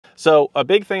So a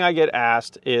big thing I get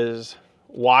asked is,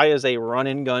 why is a run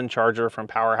and gun charger from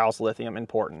Powerhouse Lithium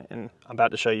important? And I'm about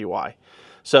to show you why.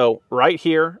 So right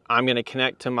here, I'm going to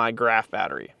connect to my graph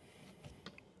battery.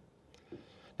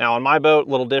 Now on my boat,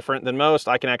 a little different than most,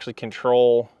 I can actually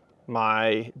control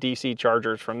my DC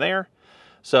chargers from there.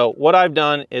 So what I've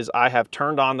done is I have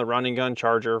turned on the run and gun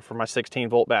charger for my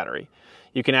 16-volt battery.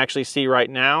 You can actually see right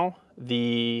now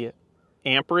the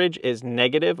amperage is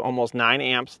negative, almost 9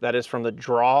 amps. That is from the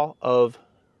draw of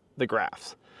the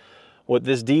graphs. What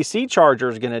this DC charger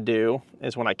is going to do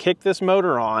is when I kick this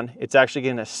motor on, it's actually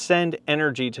going to send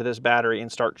energy to this battery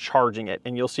and start charging it.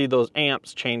 And you'll see those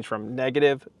amps change from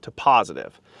negative to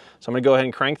positive. So I'm going to go ahead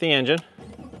and crank the engine.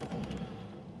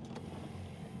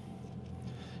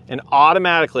 And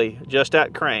automatically, just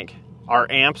at crank, our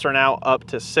amps are now up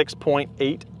to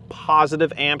 6.8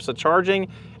 positive amps of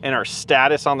charging, and our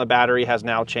status on the battery has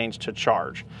now changed to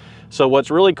charge. So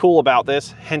what's really cool about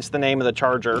this, hence the name of the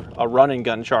charger, a run and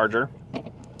gun charger,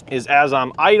 is as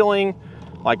I'm idling,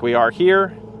 like we are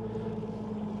here,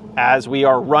 as we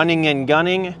are running and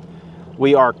gunning,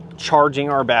 we are charging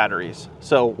our batteries.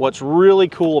 So what's really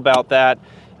cool about that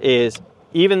is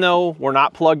even though we're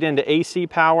not plugged into AC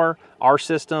power, our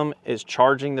system is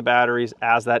charging the batteries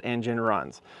as that engine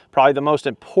runs. Probably the most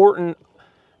important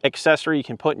accessory you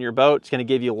can put in your boat. It's going to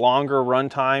give you longer run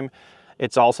time.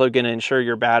 It's also going to ensure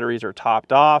your batteries are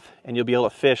topped off and you'll be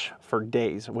able to fish for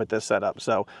days with this setup.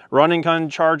 So run and gun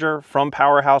charger from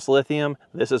Powerhouse Lithium.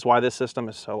 This is why this system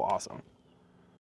is so awesome.